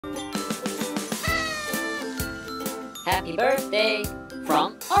Happy birthday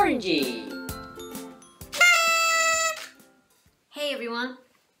from ORANGEE. Hey everyone,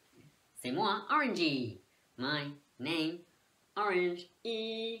 c'est moi ORANGEE. My name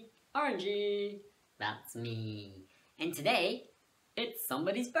ORANGEE, ORANGEE. That's me. And today it's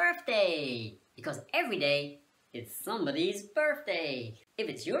somebody's birthday because every day it's somebody's birthday. If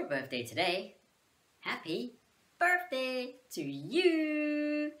it's your birthday today, happy birthday to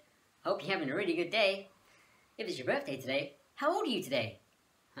you. Hope you're having a really good day. If it's your birthday today, how old are you today?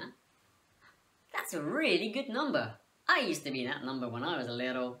 Huh? That's a really good number. I used to be that number when I was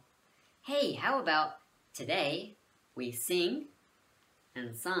little. Hey, how about today we sing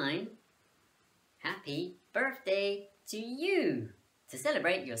and sign happy birthday to you to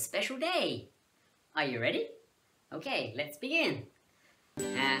celebrate your special day. Are you ready? Okay, let's begin.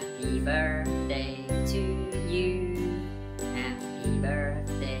 Happy birthday to you. Happy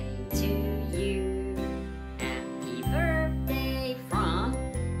birthday to you. Happy birthday from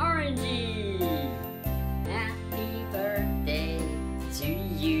ORANGEE. Happy birthday to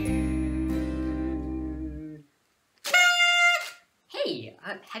you. Hey,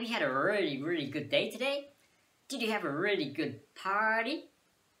 have you had a really good day today? Did you have a really good party?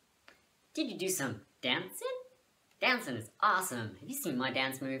 Did you do some dancing? Dancing is awesome. Have you seen my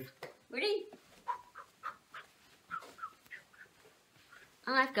dance move? Ready?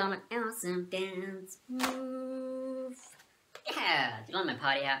 I've got an awesome dance move. Yeah! Do you like my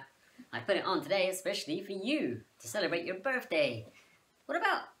party hat? I put it on today especially for you to celebrate your birthday. What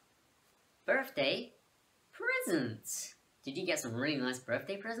about birthday presents? Did you get some really nice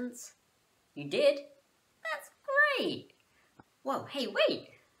birthday presents? You did? That's great! Whoa, hey, wait!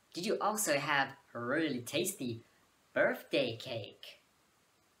 Did you also have a really tasty birthday cake?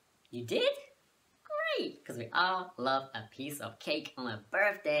 You did? Great! Because we all love a piece of cake on a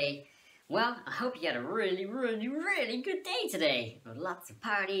birthday. Well, I hope you had a really good day today. With lots of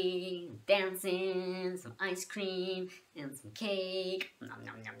partying, dancing, some ice cream, and some cake. Nom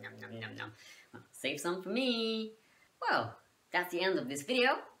nom nom nom nom nom nom. Well, save some for me. Well, that's the end of this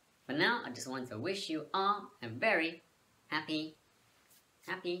video. For now, I just want to wish you all a very happy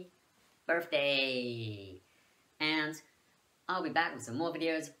birthday. And I'll be back with some more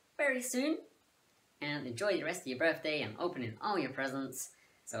videos very soon. And enjoy the rest of your birthday and opening all your presents.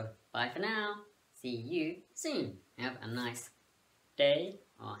 So, bye for now. See you soon. Have a nice day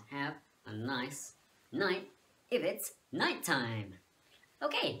or have a nice night if it's nighttime.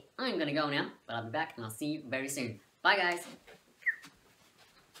 Okay, I'm gonna go now, but I'll be back and I'll see you very soon. Bye guys.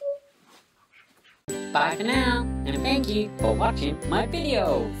 Bye for now, and thank you for watching my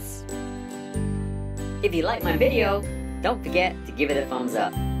videos. If you like my video, don't forget to give it a thumbs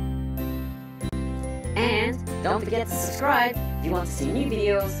up. And don't forget to subscribe if you want to see new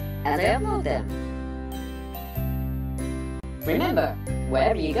videos as I upload them. Remember,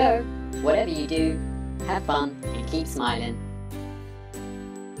 wherever you go, whatever you do, have fun and keep smiling.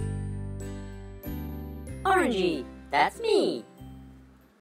 ORANGEE, that's me!